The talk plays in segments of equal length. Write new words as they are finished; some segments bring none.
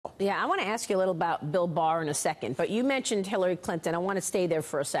Yeah, I want to ask you a little about Bill Barr in a second, but you mentioned Hillary Clinton. I want to stay there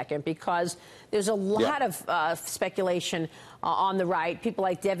for a second because there's a lot of speculation on the right, people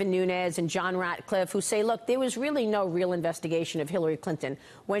like Devin Nunes and John Ratcliffe, who say, look, there was really no real investigation of Hillary Clinton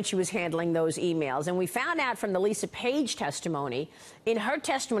when she was handling those emails. And we found out from the Lisa Page testimony, in her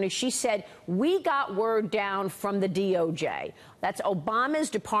testimony, she said, we got word down from the DOJ. That's Obama's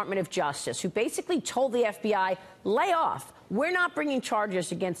Department of Justice, who basically told the FBI, lay off. We're not bringing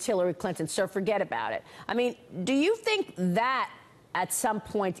charges against Hillary Clinton, so forget about it. I mean, do you think that at some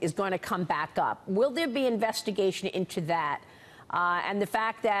point is going to come back up? Will there be investigation into that? And the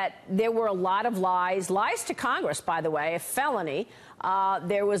fact that there were a lot of lies to Congress, by the way, a felony.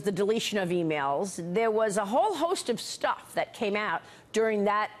 There was the deletion of emails. There was a whole host of stuff that came out during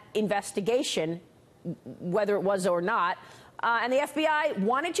that investigation, whether it was or not. And the FBI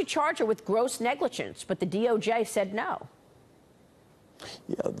wanted to charge her with gross negligence, but the DOJ said no.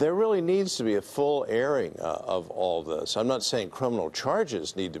 Yeah, there really needs to be a full airing of all this. I'm not saying criminal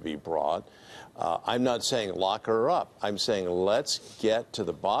charges need to be brought. I'm not saying lock her up. I'm saying let's get to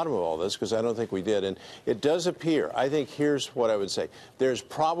the bottom of all this, because I don't think we did. And it does appear, I think here's what I would say. There's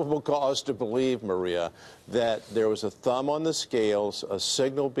probable cause to believe, Maria, that there was a thumb on the scales, a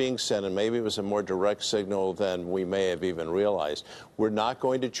signal being sent, and maybe it was a more direct signal than we may have even realized. We're not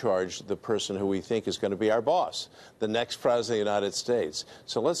going to charge the person who we think is going to be our boss, the next president of the United States.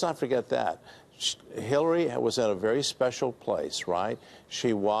 So let's not forget that. Hillary was in a very special place, right?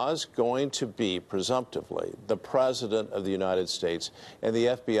 She was going to be, presumptively, the president of the United States, and the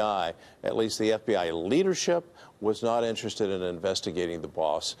FBI, at least the FBI leadership, was not interested in investigating the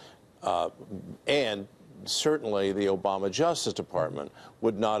boss, and certainly the Obama Justice Department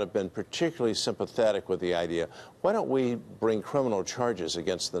would not have been particularly sympathetic with the idea, why don't we bring criminal charges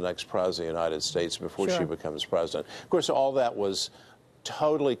against the next president of the United States before she becomes president? Of course, all that was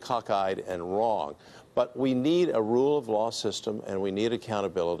totally cockeyed and wrong. But we need a rule of law system, and we need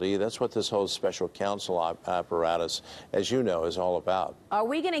accountability. That's what this whole special counsel apparatus, as you know, is all about. Are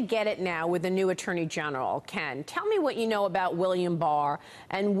we going to get it now with the new Attorney General, Ken? Tell me what you know about William Barr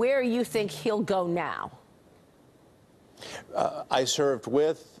and where you think he'll go now. I served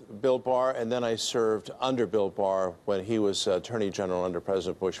with Bill Barr, and then I served under Bill Barr when he was Attorney General under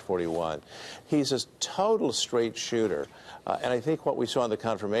President Bush 41. He's a total straight shooter, and I think what we saw in the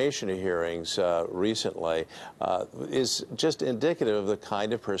confirmation hearings recently is just indicative of the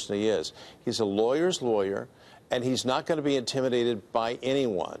kind of person he is. He's a lawyer's lawyer, and he's not going to be intimidated by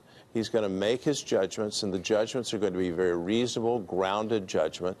anyone. He's going to make his judgments, and the judgments are going to be very reasonable, grounded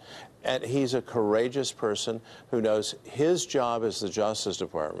judgment. And he's a courageous person who knows his job as the Justice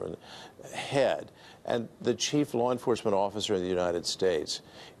Department head and the chief law enforcement officer in the United States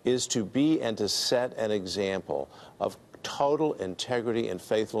is to be and to set an example of total integrity and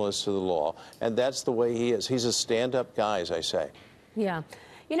faithfulness to the law. And that's the way he is. He's a stand-up guy, as I say. Yeah.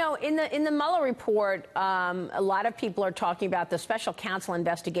 You know, in the Mueller report, a lot of people are talking about the special counsel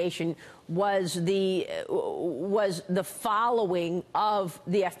investigation was the following of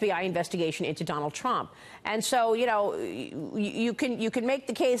the FBI investigation into Donald Trump. And so, you know, you can make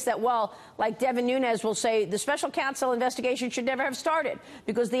the case that, well, like Devin Nunes will say, the special counsel investigation should never have started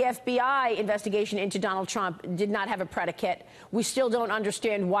because the FBI investigation into Donald Trump did not have a predicate. We still don't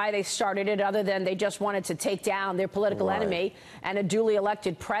understand why they started it, other than they just wanted to take down their political enemy and a duly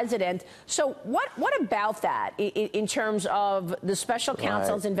elected president. So what about that in terms of the special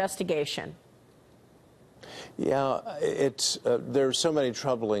counsel's investigation? Yeah, there's so many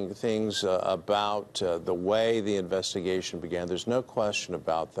troubling things about the way the investigation began. There's no question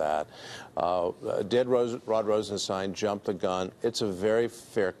about that. Did Rod Rosenstein jump the gun? It's a very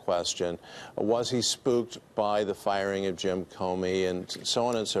fair question. Was he spooked by the firing of Jim Comey and so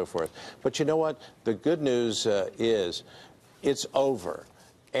on and so forth? But you know what? The good news is it's over.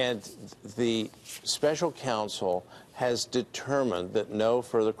 And the special counsel has determined that no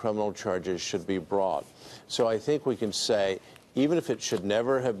further criminal charges should be brought. So I think we can say, even if it should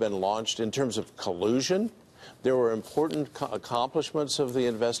never have been launched in terms of collusion, there were important accomplishments of the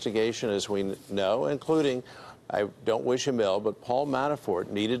investigation, as we know, including, I don't wish him ill, but Paul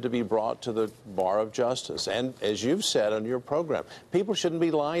Manafort needed to be brought to the bar of justice. And as you've said on your program, people shouldn't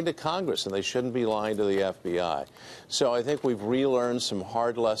be lying to Congress, and they shouldn't be lying to the FBI. So I think we've relearned some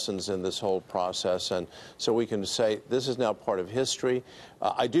hard lessons in this whole process, and so we can say this is now part of history.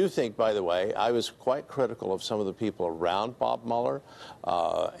 I do think, by the way, I was quite critical of some of the people around Bob Mueller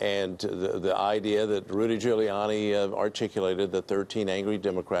and the idea that Rudy Giuliani articulated, the 13 angry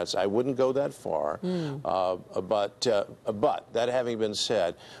Democrats. I wouldn't go that far. But that having been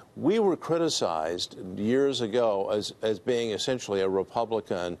said, we were criticized years ago as being essentially a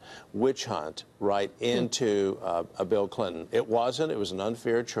Republican witch hunt right into Bill Clinton. It wasn't. It was an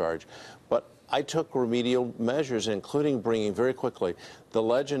unfair charge. But I took remedial measures, including bringing very quickly the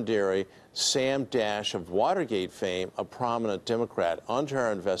legendary Sam Dash of Watergate fame, a prominent Democrat, onto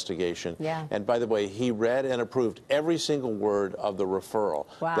our investigation. Yeah. And by the way, he read and approved every single word of the referral.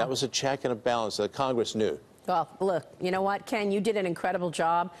 Wow. That was a check and a balance that Congress knew. Well, look, you know what, Ken, you did an incredible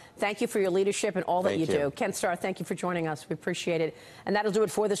job. Thank you for your leadership and all that you do. Ken Starr, thank you for joining us. We appreciate it. And that'll do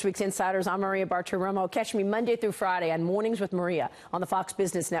it for this week's Insiders. I'm Maria Bartiromo. Catch me Monday through Friday on Mornings with Maria on the Fox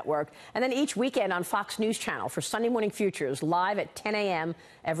Business Network. And then each weekend on Fox News Channel for Sunday Morning Futures, live at 10 a.m.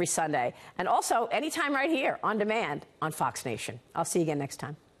 every Sunday. And also anytime right here on demand on Fox Nation. I'll see you again next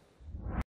time.